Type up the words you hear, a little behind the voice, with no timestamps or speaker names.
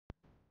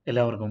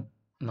എല്ലാവർക്കും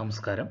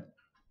നമസ്കാരം.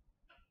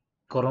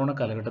 കൊറോണ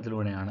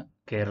കാലഘട്ടത്തിലൂടെയാണ്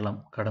കേരളം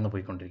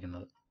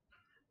കടന്നുപോയിക്കൊണ്ടിരിക്കുന്നത്.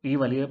 ഈ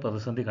വലിയ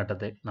പ്രതിസന്ധി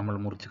ഘട്ടത്തെ നമ്മൾ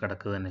മുറിച്ച്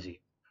കടക്കുക തന്നെ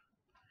ചെയ്യും.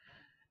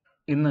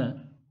 ഇന്ന്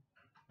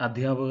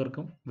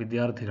അധ്യാപകർക്കും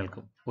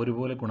വിദ്യാർത്ഥികൾക്കും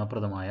ഒരുപോലെ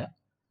ഗുണപ്രദമായ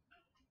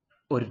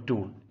ഒരു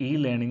ടൂൾ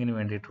ലേണിങ്ങിന്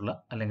വേണ്ടിയിട്ടുള്ള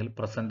അല്ലെങ്കിൽ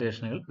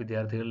പ്രസൻറ്റേഷനുകൾ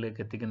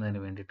വിദ്യാർത്ഥികളിലേക്ക്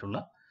എത്തിക്കുന്നതിന്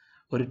വേണ്ടിയിട്ടുള്ള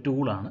ഒരു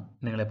ടൂളാണ്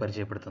നിങ്ങളെ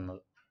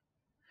പരിചയപ്പെടുത്തുന്നത്.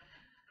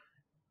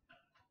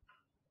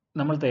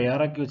 നമ്മൾ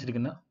തയ്യാറാക്കി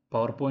വച്ചിരിക്കുന്ന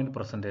പവർ പോയിന്റ്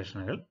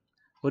പ്രസൻറ്റേഷനുകൾ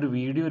ഒരു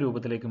വീഡിയോ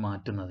രൂപത്തിലേക്ക്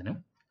മാറ്റുന്നതിനും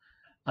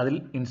അതിൽ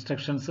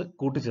ഇൻസ്ട്രക്ഷൻസ്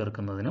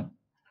കൂട്ടിച്ചേർക്കുന്നതിനും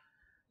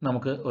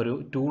നമുക്ക് ഒരു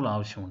ടൂൾ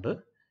ആവശ്യമുണ്ട്.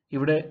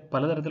 ഇവിടെ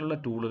പലതരത്തിലുള്ള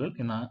ടൂളുകൾ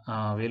ഇന്ന്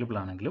അവൈലബിൾ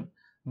ആണെങ്കിലും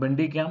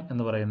ബണ്ടിക്യാം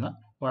എന്ന് പറയുന്ന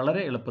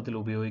വളരെ എളുപ്പത്തിൽ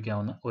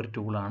ഉപയോഗിക്കാവുന്ന ഒരു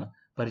ടൂളാണ്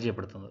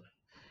പരിചയപ്പെടുത്തുന്നത്.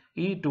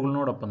 ഈ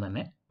ടൂളിനോടൊപ്പം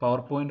തന്നെ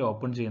പവർ പോയിന്റ്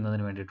ഓപ്പൺ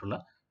ചെയ്യുന്നതിന് വേണ്ടിയിട്ടുള്ള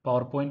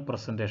power point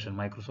presentation,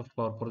 Microsoft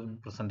power point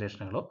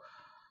പ്രസൻറ്റേഷനുകളോ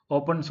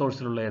open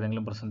സോഴ്സിലുള്ള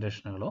ഏതെങ്കിലും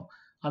പ്രസൻറ്റേഷനുകളോ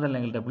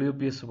അതല്ലെങ്കിൽ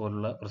WPS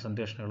പോലുള്ള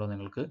പ്രസൻറ്റേഷനുകളോ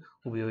നിങ്ങൾക്ക്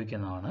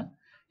ഉപയോഗിക്കുന്നതാണ്.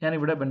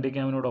 ഞാനിവിടെ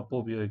ബണ്ടിക്യാമിനോടൊപ്പം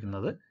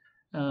ഉപയോഗിക്കുന്നത്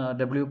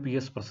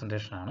WPS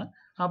പ്രസൻറ്റേഷനാണ്.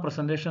 ആ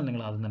പ്രസൻറ്റേഷൻ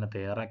നിങ്ങൾ ആദ്യം തന്നെ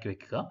തയ്യാറാക്കി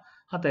വെക്കുക.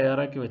 ആ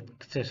തയ്യാറാക്കി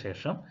വെച്ച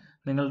ശേഷം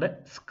നിങ്ങളുടെ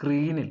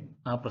സ്ക്രീനിൽ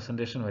ആ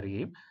പ്രസൻറ്റേഷൻ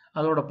വരികയും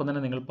അതോടൊപ്പം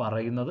തന്നെ നിങ്ങൾ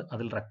പറയുന്നത്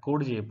അതിൽ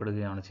റെക്കോർഡ്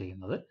ചെയ്യപ്പെടുകയാണ്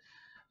ചെയ്യുന്നത്.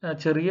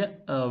 ചെറിയ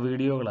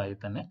വീഡിയോകളായി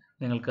തന്നെ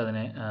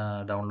നിങ്ങൾക്കതിനെ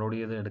ഡൗൺലോഡ്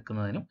ചെയ്ത്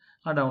എടുക്കുന്നതിനും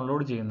ആ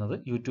ഡൗൺലോഡ് ചെയ്യുന്നത്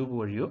യൂട്യൂബ്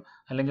വഴിയോ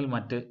അല്ലെങ്കിൽ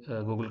മറ്റ്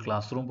ഗൂഗിൾ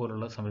ക്ലാസ് റൂം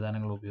പോലുള്ള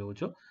സംവിധാനങ്ങൾ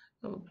ഉപയോഗിച്ചോ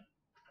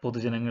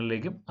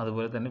പൊതുജനങ്ങളിലേക്കും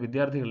അതുപോലെ തന്നെ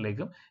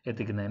വിദ്യാർത്ഥികളിലേക്കും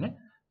എത്തിക്കുന്നതിന്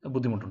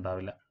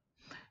ബുദ്ധിമുട്ടുണ്ടാവില്ല.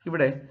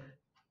 ഇവിടെ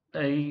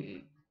ഈ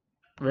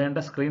വേണ്ട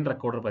സ്ക്രീൻ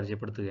റെക്കോർഡർ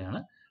പരിചയപ്പെടുത്തുകയാണ്.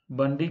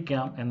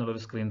 ബണ്ടിക്യാം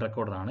എന്നുള്ളൊരു സ്ക്രീൻ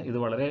റെക്കോർഡറാണ്. ഇത്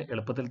വളരെ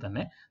എളുപ്പത്തിൽ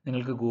തന്നെ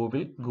നിങ്ങൾക്ക്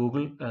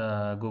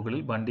ഗൂഗിളിൽ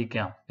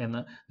ബണ്ടിക്യാം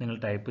എന്ന് നിങ്ങൾ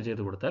ടൈപ്പ്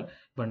ചെയ്ത് കൊടുത്താൽ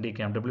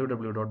ബണ്ടിക്യാം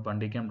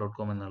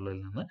www.bandicam.com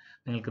എന്നുള്ളതിൽ നിന്ന്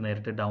നിങ്ങൾക്ക്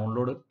നേരിട്ട്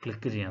ഡൗൺലോഡ്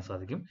ക്ലിക്ക് ചെയ്യാൻ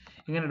സാധിക്കും.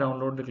 ഇങ്ങനെ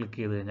ഡൗൺലോഡ് ക്ലിക്ക്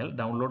ചെയ്ത് കഴിഞ്ഞാൽ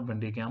ഡൗൺലോഡ്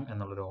ബണ്ടിക്യാം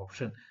എന്നുള്ളൊരു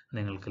ഓപ്ഷൻ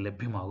നിങ്ങൾക്ക്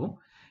ലഭ്യമാകും.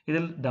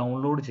 ഇതിൽ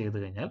ഡൗൺലോഡ് ചെയ്ത്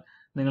കഴിഞ്ഞാൽ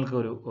നിങ്ങൾക്ക്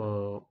ഒരു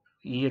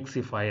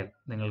exe ഫയൽ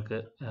നിങ്ങൾക്ക്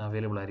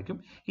അവൈലബിൾ ആയിരിക്കും.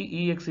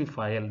 ഈ exe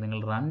ഫയൽ നിങ്ങൾ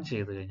റൺ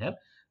ചെയ്ത് കഴിഞ്ഞാൽ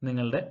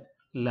നിങ്ങളുടെ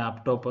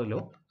ലാപ്ടോപ്പിലോ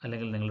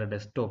അല്ലെങ്കിൽ നിങ്ങളുടെ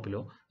ഡെസ്ക്ടോപ്പിലോ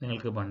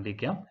നിങ്ങൾക്ക്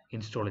ബണ്ടിക്യാം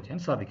ഇൻസ്റ്റാൾ ചെയ്യാൻ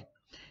സാധിക്കും.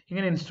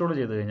 ഇങ്ങനെ ഇൻസ്റ്റാൾ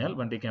ചെയ്ത് കഴിഞ്ഞാൽ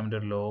ബണ്ടിക്യാമിൻ്റെ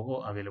ഒരു ലോഗോ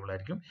അവൈലബിൾ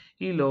ആയിരിക്കും.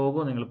 ഈ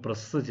ലോഗോ നിങ്ങൾ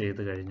പ്രസ്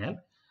ചെയ്ത് കഴിഞ്ഞാൽ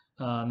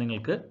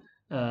നിങ്ങൾക്ക്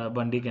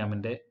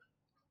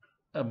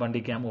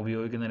ബണ്ടിക്യാം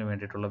ഉപയോഗിക്കുന്നതിന്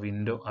വേണ്ടിയിട്ടുള്ള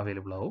വിൻഡോ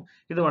അവൈലബിൾ ആവും.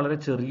 ഇത് വളരെ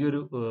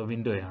ചെറിയൊരു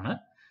വിൻഡോയാണ്.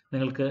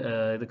 നിങ്ങൾക്ക്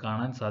ഇത്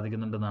കാണാൻ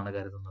സാധിക്കുന്നുണ്ടെന്നാണ്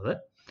കരുതുന്നത്.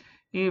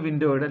 ഈ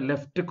വിൻഡോയുടെ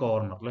ലെഫ്റ്റ്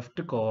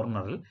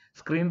കോർണറിൽ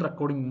സ്ക്രീൻ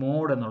റെക്കോർഡിംഗ്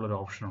മോഡ് എന്നുള്ളൊരു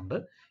ഓപ്ഷൻ ഉണ്ട്.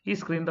 ഈ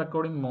സ്ക്രീൻ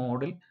റെക്കോർഡിംഗ്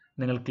മോഡിൽ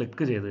നിങ്ങൾ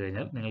ക്ലിക്ക് ചെയ്ത്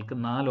കഴിഞ്ഞാൽ നിങ്ങൾക്ക്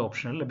 4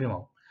 ഓപ്ഷനുകൾ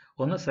ലഭ്യമാകും.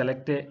 ഒന്ന്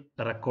സെലക്ട് എ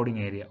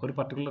റെക്കോർഡിംഗ് ഏരിയ, ഒരു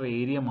പർട്ടിക്കുലർ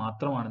ഏരിയ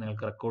മാത്രമാണ്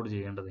നിങ്ങൾക്ക് റെക്കോർഡ്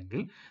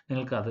ചെയ്യേണ്ടതെങ്കിൽ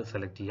നിങ്ങൾക്ക് അത്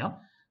സെലക്ട് ചെയ്യാം.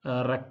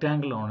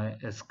 റെക്റ്റാങ്കിൾ ഓൺ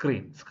എ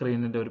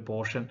സ്ക്രീനിൻ്റെ ഒരു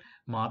പോർഷൻ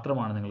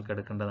മാത്രമാണ് നിങ്ങൾക്ക്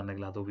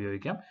എടുക്കേണ്ടതുണ്ടെങ്കിൽ അത്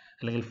ഉപയോഗിക്കാം.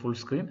 അല്ലെങ്കിൽ ഫുൾ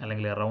സ്ക്രീൻ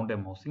അല്ലെങ്കിൽ അറൗണ്ട് എ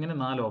മൗസ്, ഇങ്ങനെ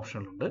 4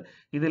 ഓപ്ഷനുകളുണ്ട്.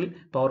 ഇതിൽ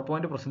പവർ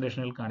പോയിന്റ്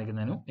പ്രസൻറ്റേഷനുകൾ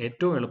കാണിക്കുന്നതിനും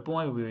ഏറ്റവും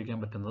എളുപ്പമായി ഉപയോഗിക്കാൻ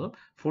പറ്റുന്നതും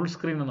ഫുൾ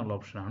സ്ക്രീൻ എന്നുള്ള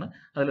ഓപ്ഷനാണ്.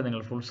 അതിൽ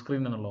നിങ്ങൾ ഫുൾ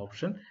സ്ക്രീൻ എന്നുള്ള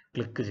ഓപ്ഷൻ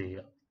ക്ലിക്ക്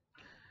ചെയ്യുക.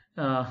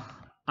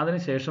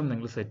 അതിനുശേഷം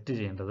നിങ്ങൾ സെറ്റ്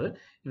ചെയ്യേണ്ടത്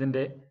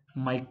ഇതിൻ്റെ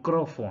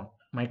മൈക്രോഫോൺ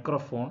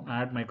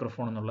ആഡ്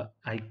മൈക്രോഫോൺ എന്നുള്ള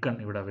ഐക്കൺ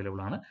ഇവിടെ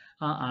അവൈലബിൾ ആണ്.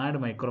 ആ ആഡ്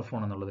മൈക്രോഫോൺ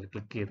എന്നുള്ളതിൽ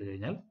ക്ലിക്ക് ചെയ്ത്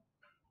കഴിഞ്ഞാൽ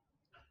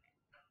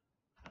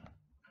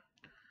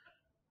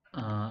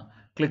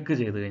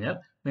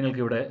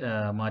നിങ്ങൾക്ക് ഇവിടെ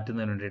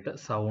മാറ്റുന്നതിന് വേണ്ടിയിട്ട്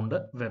sound,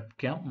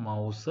 webcam,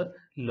 mouse,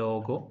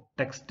 logo,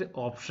 text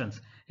options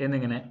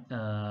എന്നിങ്ങനെ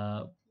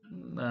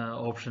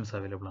ഓപ്ഷൻസ്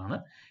അവൈലബിൾ ആണ്.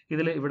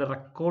 ഇവിടെ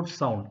റെക്കോർഡ്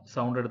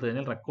സൗണ്ട് എടുത്തു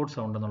കഴിഞ്ഞാൽ റെക്കോർഡ്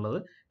സൗണ്ട് എന്നുള്ളത്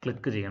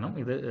ക്ലിക്ക് ചെയ്യണം.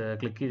 ഇത്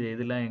ക്ലിക്ക്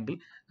ചെയ്തില്ല എങ്കിൽ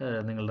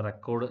നിങ്ങളുടെ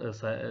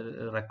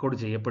റെക്കോർഡ്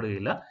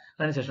ചെയ്യപ്പെടുകയില്ല.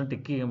 അതിനുശേഷം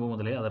ടിക്ക് ചെയ്യുമ്പോൾ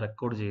മുതലേ അത്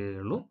റെക്കോർഡ്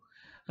ചെയ്യുകയുള്ളൂ.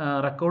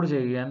 റെക്കോർഡ്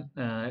ചെയ്യാൻ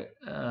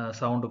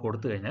സൗണ്ട്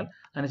കൊടുത്തു കഴിഞ്ഞാൽ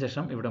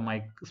അതിനുശേഷം ഇവിടെ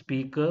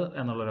സ്പീക്കർ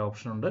എന്നുള്ളൊരു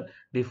ഓപ്ഷൻ ഉണ്ട്,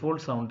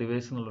 ഡിഫോൾട്ട് സൗണ്ട്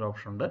ഡിവൈസ് എന്നുള്ളൊരു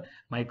ഓപ്ഷൻ ഉണ്ട്,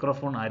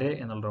 മൈക്രോഫോൺ അരേ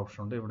എന്നുള്ളൊരു ഓപ്ഷൻ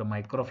ഉണ്ട്. ഇവിടെ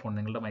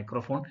നിങ്ങളുടെ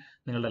മൈക്രോഫോൺ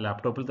നിങ്ങളുടെ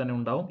ലാപ്ടോപ്പിൽ തന്നെ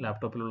ഉണ്ടാവും.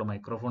 ലാപ്ടോപ്പിലുള്ള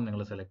മൈക്രോഫോൺ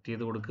നിങ്ങൾ സെലക്ട്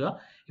ചെയ്ത് കൊടുക്കുക.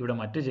 ഇവിടെ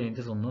മറ്റ്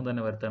ചേഞ്ചസ് ഒന്നും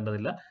തന്നെ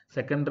വരുത്തേണ്ടതില്ല.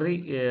 സെക്കൻഡറി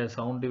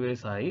സൗണ്ട്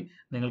ഡിവൈസ് ആയി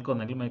നിങ്ങൾക്ക്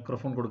ഒന്നെങ്കിൽ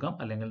മൈക്രോഫോൺ കൊടുക്കാം,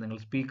 അല്ലെങ്കിൽ നിങ്ങൾ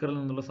സ്പീക്കറിൽ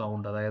നിന്നുള്ള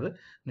സൗണ്ട്, അതായത്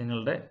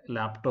നിങ്ങളുടെ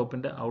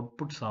ലാപ്ടോപ്പിൻ്റെ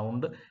ഔട്ട്പുട്ട്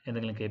സൗണ്ട്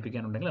എന്തെങ്കിലും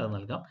കേൾപ്പിക്കാനുണ്ടെങ്കിൽ അത്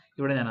നൽകാം.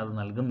 ഇവിടെ ഞാൻ അത്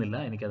നൽകുന്നില്ല,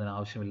 എനിക്കതിന്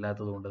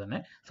ആവശ്യമില്ലാത്തത് കൊണ്ട് തന്നെ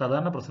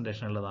സാധാരണ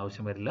പ്രസൻറ്റേഷനുകളിൽ അത്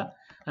ആവശ്യം വരില്ല.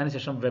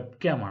 അതിനുശേഷം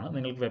വെബ്ക്യാം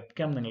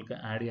നിങ്ങൾക്ക്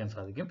ആഡ് ചെയ്യാൻ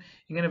സാധിക്കും.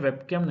 ഇങ്ങനെ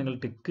വെബ്ക്യാം നിങ്ങൾ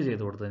ടിക്ക്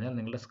ചെയ്ത് കൊടുത്തു കഴിഞ്ഞാൽ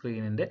നിങ്ങളുടെ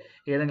സ്ക്രീനിൻ്റെ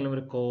ഏതെങ്കിലും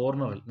ഒരു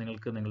കോർണറിൽ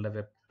നിങ്ങളുടെ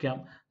വെബ്ക്യാം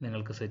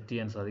നിങ്ങൾക്ക് സെറ്റ്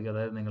ചെയ്യാൻ സാധിക്കും.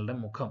 അതായത് നിങ്ങളുടെ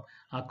മുഖം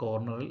ആ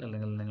കോർണറിൽ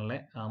അല്ലെങ്കിൽ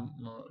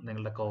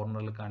നിങ്ങളുടെ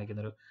കോർണറിൽ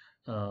കാണിക്കുന്നൊരു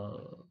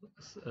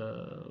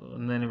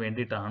എന്നതിന്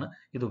വേണ്ടിയിട്ടാണ്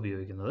ഇത്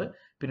ഉപയോഗിക്കുന്നത്.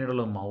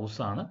 പിന്നീടുള്ള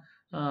മൗസാണ്.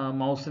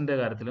 മൗസിൻ്റെ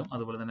കാര്യത്തിലും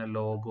അതുപോലെ തന്നെ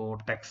ലോഗോ,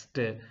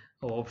 ടെക്സ്റ്റ്,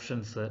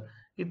 ഓപ്ഷൻസ്,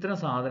 ഇത്തരം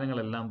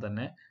സാധനങ്ങളെല്ലാം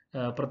തന്നെ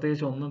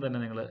പ്രത്യേകിച്ച് ഒന്നും തന്നെ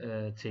നിങ്ങൾ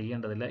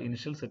ചെയ്യേണ്ടതില്ല.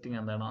 ഇനിഷ്യൽ സെറ്റിംഗ്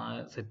എന്താണോ ആ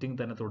സെറ്റിംഗ്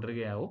തന്നെ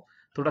തുടരുകയാവും.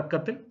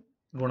 തുടക്കത്തിൽ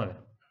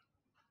ഗുണകരം.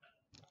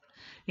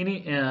 ഇനി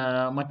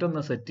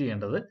മറ്റൊന്ന് സെറ്റ്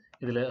ചെയ്യേണ്ടത്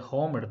ഇതിൽ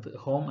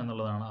ഹോം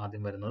എന്നുള്ളതാണ്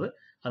ആദ്യം വരുന്നത്.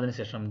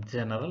 അതിനുശേഷം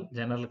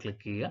ജനറൽ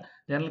ക്ലിക്ക് ചെയ്യുക.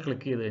 ജനറൽ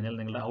ക്ലിക്ക് ചെയ്ത് കഴിഞ്ഞാൽ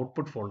നിങ്ങളുടെ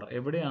ഔട്ട്പുട്ട് ഫോൾഡർ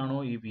എവിടെയാണോ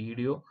ഈ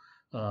വീഡിയോ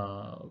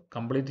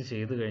കംപ്ലീറ്റ്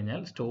ചെയ്ത്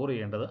കഴിഞ്ഞാൽ സ്റ്റോർ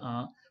ചെയ്യേണ്ടത് ആ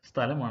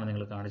സ്ഥലമാണ്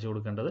നിങ്ങൾ കാണിച്ചു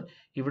കൊടുക്കേണ്ടത്.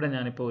 ഇവിടെ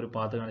ഞാനിപ്പോൾ ഒരു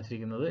പാത്ത്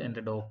കാണിച്ചിരിക്കുന്നത്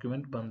എൻ്റെ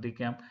ഡോക്യുമെൻറ്റ്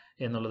ബന്ദിക്കാം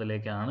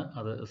എന്നുള്ളതിലേക്കാണ്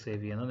അത്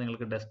സേവ് ചെയ്യുന്നത്.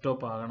 നിങ്ങൾക്ക്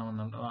ഡെസ്ക്ടോപ്പ്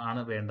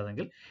ആണ്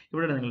വേണ്ടതെങ്കിൽ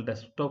ഇവിടെ നിങ്ങൾ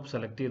ഡെസ്ക്ടോപ്പ്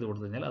സെലക്ട് ചെയ്ത്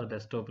കൊടുത്തു കഴിഞ്ഞാൽ അത്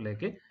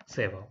ഡെസ്ക്ടോപ്പിലേക്ക്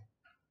സേവ് ആവും.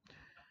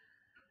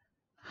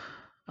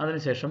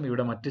 അതിനുശേഷം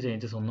ഇവിടെ മറ്റ്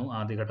ചേഞ്ചസ് ഒന്നും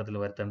ആദ്യഘട്ടത്തിൽ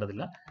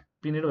വരുത്തേണ്ടതില്ല.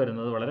 പിന്നീട്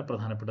വരുന്നത് വളരെ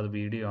പ്രധാനപ്പെട്ട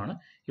വീഡിയോ ആണ്.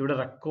 ഇവിടെ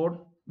record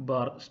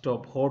bar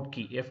stop hot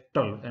key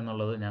F12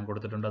 എന്നുള്ളത് ഞാൻ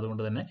കൊടുത്തിട്ടുണ്ട്.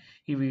 അതുകൊണ്ട് തന്നെ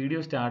ഈ വീഡിയോ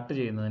സ്റ്റാർട്ട്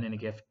ചെയ്യുന്നതിന്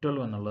എനിക്ക്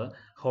F12 എന്നുള്ള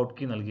ഹോട്ട്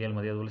കീ നൽകിയാൽ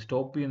മതി. അതുപോലെ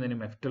സ്റ്റോപ്പ്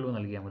ചെയ്യുന്നതിനും F12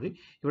 നൽകിയാൽ മതി.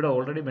 ഇവിടെ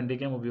ഓൾറെഡി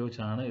ബെൻഡിക്യാം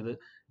ഉപയോഗിച്ചാണ് ഇത്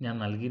ഞാൻ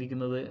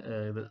നൽകിയിരിക്കുന്നത്,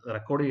 ഇത്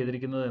റെക്കോർഡ്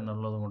ചെയ്തിരിക്കുന്നത്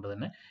എന്നുള്ളത് കൊണ്ട്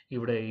തന്നെ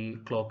ഇവിടെ ഈ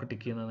ക്ലോക്ക്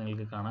ടിക്ക് ചെയ്യുന്നത്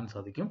നിങ്ങൾക്ക് കാണാൻ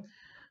സാധിക്കും.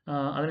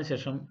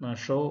 അതിനുശേഷം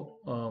ഷോ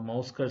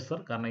മൗസ് കഴ്സർ,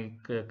 കാരണം ഈ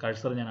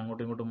കഴ്സർ ഞാൻ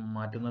അങ്ങോട്ടും ഇങ്ങോട്ടും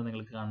മാറ്റുന്നത്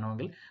നിങ്ങൾക്ക്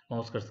കാണണമെങ്കിൽ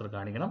മൗസ് കഴ്സർ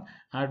കാണിക്കണം.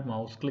 Add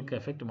mouse click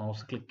effect,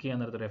 mouse click ചെയ്യാൻ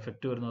നേരത്തെ ഒരു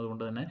എഫക്റ്റ് വരുന്നത്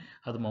കൊണ്ട് തന്നെ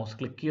അത് മൗസ്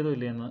ക്ലിക്ക് ചെയ്തോ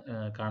ഇല്ലേ എന്ന്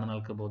കാണുന്ന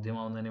ആൾക്ക്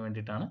ബോധ്യമാവുന്നതിന്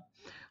വേണ്ടിയിട്ടാണ്.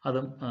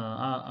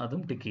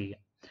 അതും ടിക്ക് ചെയ്യുക.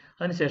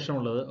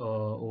 അതിനുശേഷമുള്ളത്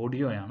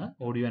ഓഡിയോയാണ്,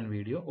 audio and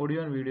video. Audio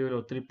and വീഡിയോയിൽ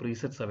ഒത്തിരി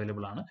പ്രീസെറ്റ്സ്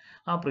അവൈലബിൾ ആണ്.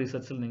 ആ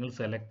പ്രീസെറ്റ്സിൽ നിങ്ങൾ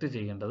സെലക്ട്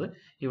ചെയ്യേണ്ടത്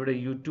ഇവിടെ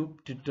യൂട്യൂബ്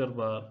ട്വിറ്റർ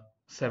ബാർ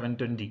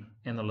 720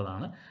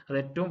 എന്നുള്ളതാണ്. അത്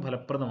ഏറ്റവും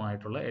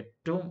ഫലപ്രദമായിട്ടുള്ള,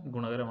 ഏറ്റവും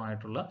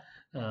ഗുണകരമായിട്ടുള്ള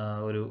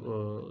ഒരു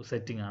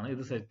സെറ്റിംഗ് ആണ്.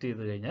 ഇത് സെറ്റ്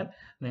ചെയ്ത് കഴിഞ്ഞാൽ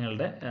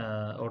നിങ്ങളുടെ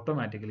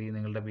ഓട്ടോമാറ്റിക്കലി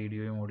നിങ്ങളുടെ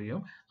വീഡിയോയും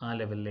ഓഡിയോയും ആ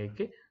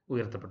ലെവലിലേക്ക്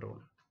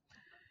ഉയർത്തപ്പെട്ടുള്ളൂ.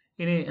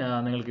 ഇനി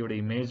നിങ്ങൾക്ക് ഇവിടെ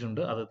ഇമേജ്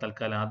ഉണ്ട്. അത്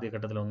തൽക്കാലം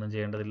ആദ്യഘട്ടത്തിൽ ഒന്നും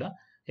ചെയ്യേണ്ടതില്ല.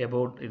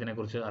 എബൌട്ട്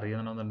ഇതിനെക്കുറിച്ച്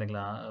അറിയണമെന്നുണ്ടെങ്കിൽ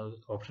ആ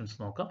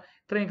ഓപ്ഷൻസ് നോക്കാം.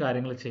 ഇത്രയും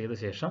കാര്യങ്ങൾ ചെയ്ത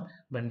ശേഷം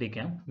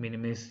ബെൻഡിക്യാം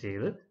മിനിമൈസ്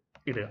ചെയ്ത്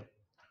ഇടുക.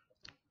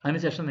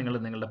 അതിനുശേഷം നിങ്ങൾ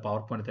നിങ്ങളുടെ പവർ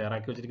പോയിന്റ്,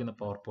 തയ്യാറാക്കി വെച്ചിരിക്കുന്ന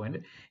പവർ പോയിന്റ്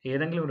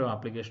ഏതെങ്കിലും ഒരു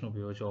ആപ്ലിക്കേഷൻ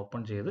ഉപയോഗിച്ച്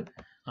ഓപ്പൺ ചെയ്ത്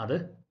അത്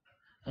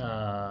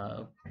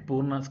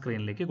പൂർണ്ണ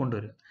സ്ക്രീനിലേക്ക്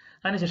കൊണ്ടുവരിക.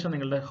 അതിനുശേഷം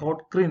നിങ്ങളുടെ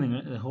ഹോട്ട്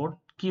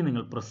കീ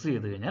നിങ്ങൾ പ്രസ്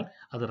ചെയ്ത് കഴിഞ്ഞാൽ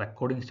അത്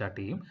റെക്കോർഡിംഗ് സ്റ്റാർട്ട്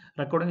ചെയ്യും.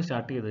 റെക്കോർഡിംഗ്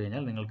സ്റ്റാർട്ട് ചെയ്ത്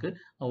കഴിഞ്ഞാൽ നിങ്ങൾക്ക്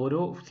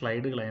ഓരോ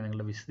സ്ലൈഡുകളായി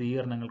നിങ്ങളുടെ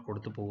വിശദീകരണങ്ങൾ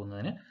കൊടുത്തു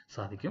പോകുന്നതിന്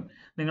സാധിക്കും.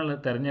 നിങ്ങൾ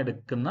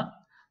തിരഞ്ഞെടുക്കുന്ന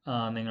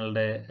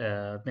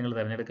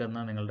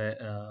നിങ്ങളുടെ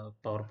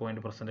പവർ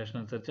പോയിന്റ് പ്രസന്റേഷൻ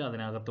അനുസരിച്ച്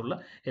അതിനകത്തുള്ള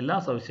എല്ലാ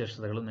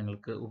സവിശേഷതകളും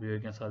നിങ്ങൾക്ക്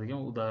ഉപയോഗിക്കാൻ സാധിക്കും.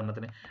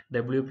 ഉദാഹരണത്തിന്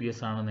WPS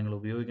ആണ് നിങ്ങൾ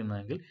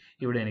ഉപയോഗിക്കുന്നതെങ്കിൽ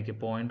ഇവിടെ എനിക്ക്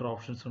പോയിന്റർ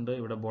ഓപ്ഷൻസ് ഉണ്ട്.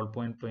 ഇവിടെ ball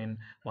point pen,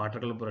 water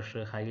colour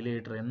brush,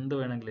 highlighter എന്ത്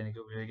വേണമെങ്കിലും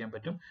എനിക്ക് ഉപയോഗിക്കാൻ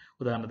പറ്റും.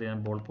 ഉദാഹരണത്തിന്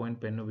ഞാൻ ബോൾ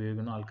പോയിന്റ് പെൻ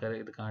ഉപയോഗിക്കുന്നു.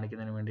 ആൾക്കാരെ ഇത്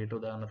കാണിക്കുന്നതിന് വേണ്ടിയിട്ട്,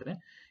 ഉദാഹരണത്തിന്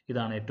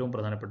ഇതാണ് ഏറ്റവും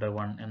പ്രധാനപ്പെട്ട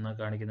 1 എന്ന്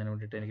കാണിക്കുന്നതിന്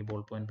വേണ്ടിയിട്ട് എനിക്ക്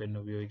ബോൾ പോയിന്റ് പെൻ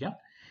ഉപയോഗിക്കാം.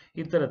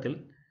 ഇത്തരത്തിൽ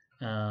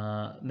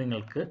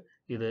നിങ്ങൾക്ക്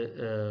ഇത്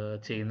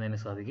ചെയ്യുന്നതിന്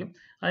സാധിക്കും.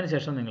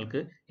 അതിനുശേഷം നിങ്ങൾക്ക്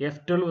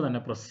F12 തന്നെ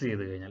പ്രസ്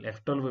ചെയ്ത് കഴിഞ്ഞാൽ,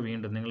 F12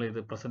 വീണ്ടും നിങ്ങൾ ഇത്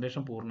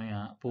പ്രസന്റേഷൻ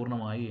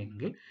പൂർണ്ണമായി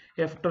എങ്കിൽ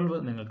F12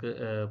 നിങ്ങൾക്ക്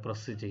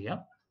പ്രസ് ചെയ്യാം.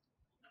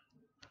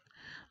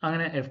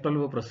 അങ്ങനെ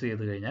F12 പ്രസ്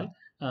ചെയ്ത് കഴിഞ്ഞാൽ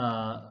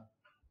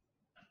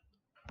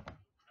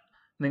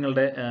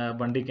നിങ്ങളുടെ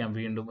ബണ്ടിക്യാം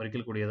വീണ്ടും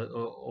ഒരിക്കൽ കൂടി അത്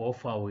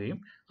ഓഫ് ആവുകയും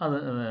അത്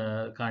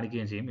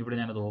കാണിക്കുകയും ചെയ്യും. ഇവിടെ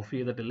ഞാനത് ഓഫ്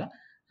ചെയ്തിട്ടില്ല.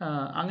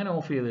 അങ്ങനെ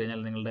ഓഫ് ചെയ്ത്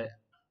കഴിഞ്ഞാൽ നിങ്ങളുടെ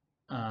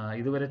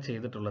ഇതുവരെ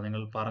ചെയ്തിട്ടുള്ള,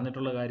 നിങ്ങൾ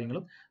പറഞ്ഞിട്ടുള്ള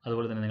കാര്യങ്ങളും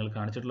അതുപോലെ തന്നെ നിങ്ങൾ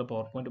കാണിച്ചിട്ടുള്ള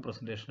power point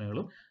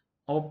പ്രസന്റേഷനുകളും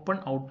open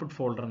output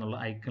folder എന്നുള്ള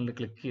ഐക്കണിൽ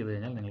ക്ലിക്ക് ചെയ്ത്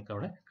കഴിഞ്ഞാൽ നിങ്ങൾക്ക്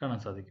അവിടെ കാണാൻ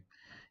സാധിക്കും.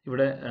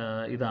 ഇവിടെ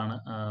ഇതാണ്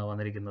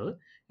വന്നിരിക്കുന്നത്.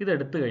 ഇത്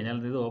എടുത്തു കഴിഞ്ഞാൽ,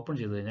 ഇത് ഓപ്പൺ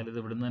ചെയ്ത് കഴിഞ്ഞാൽ ഇത്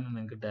ഇവിടുന്ന് തന്നെ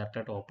നിങ്ങൾക്ക്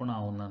ഡയറക്റ്റായിട്ട് ഓപ്പൺ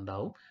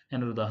ആവുന്നുണ്ടാവും.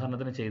 ഞാനൊരു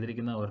ഉദാഹരണത്തിന്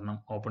ചെയ്തിരിക്കുന്ന ഒരെണ്ണം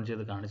ഓപ്പൺ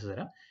ചെയ്ത് കാണിച്ചു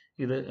തരാം.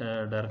 ഇത്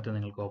ഡയറക്റ്റ്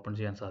നിങ്ങൾക്ക് ഓപ്പൺ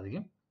ചെയ്യാൻ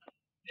സാധിക്കും.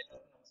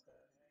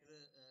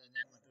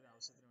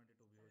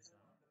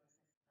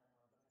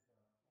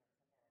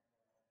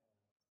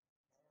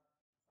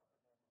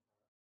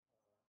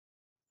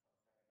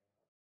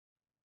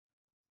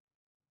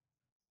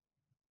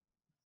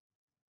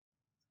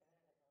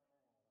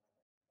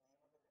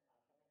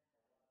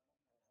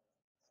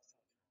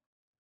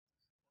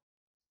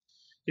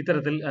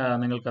 ഇത്തരത്തിൽ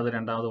നിങ്ങൾക്കത്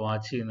രണ്ടാമത്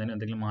വാച്ച് ചെയ്യുന്നതിനും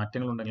എന്തെങ്കിലും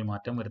മാറ്റങ്ങളുണ്ടെങ്കിൽ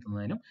മാറ്റം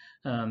വരുത്തുന്നതിനും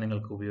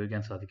നിങ്ങൾക്ക്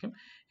ഉപയോഗിക്കാൻ സാധിക്കും.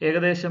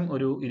 ഏകദേശം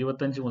ഒരു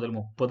 25 മുതൽ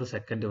 30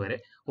 സെക്കൻഡ് വരെ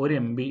 1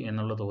 MB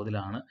എന്നുള്ള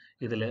തോതിലാണ്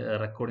ഇതിൽ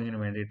റെക്കോർഡിങ്ങിന്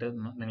വേണ്ടിയിട്ട്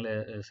നിങ്ങൾ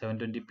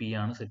 720p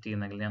ആണ് സെറ്റ്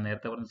ചെയ്യുന്നതെങ്കിൽ, ഞാൻ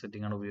നേരത്തെ പറഞ്ഞ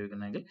സെറ്റിംഗ് ആണ്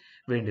ഉപയോഗിക്കുന്നതെങ്കിൽ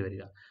വേണ്ടി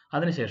വരിക.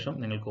 അതിനുശേഷം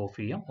നിങ്ങൾക്ക് ഓഫ്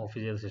ചെയ്യാം. ഓഫ്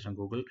ചെയ്ത ശേഷം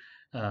ഗൂഗിൾ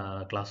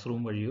ക്ലാസ്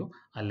റൂം വഴിയോ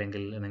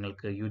അല്ലെങ്കിൽ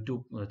നിങ്ങൾക്ക്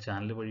യൂട്യൂബ്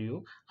ചാനൽ വഴിയോ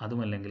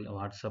അതുമല്ലെങ്കിൽ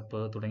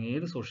വാട്സപ്പ് തുടങ്ങിയ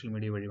ഏത് സോഷ്യൽ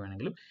മീഡിയ വഴി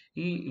വേണമെങ്കിലും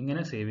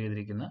ഇങ്ങനെ സേവ്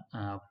ചെയ്തിരിക്കുന്ന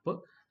ആപ്പ്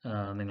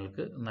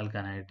നിങ്ങൾക്ക്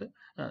നൽകാനായിട്ട്,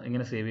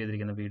 ഇങ്ങനെ സേവ്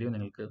ചെയ്തിരിക്കുന്ന വീഡിയോ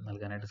നിങ്ങൾക്ക്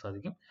നൽകാനായിട്ട്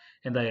സാധിക്കും.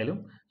 എന്തായാലും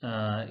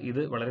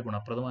ഇത് വളരെ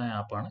ഗുണപ്രദമായ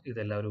ആപ്പാണ്.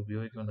 ഇതെല്ലാവരും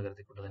ഉപയോഗിക്കുമെന്ന്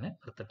കരുതിക്കൊണ്ട് തന്നെ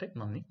നിർത്തട്ടെ.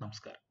 നന്ദി,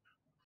 നമസ്കാരം.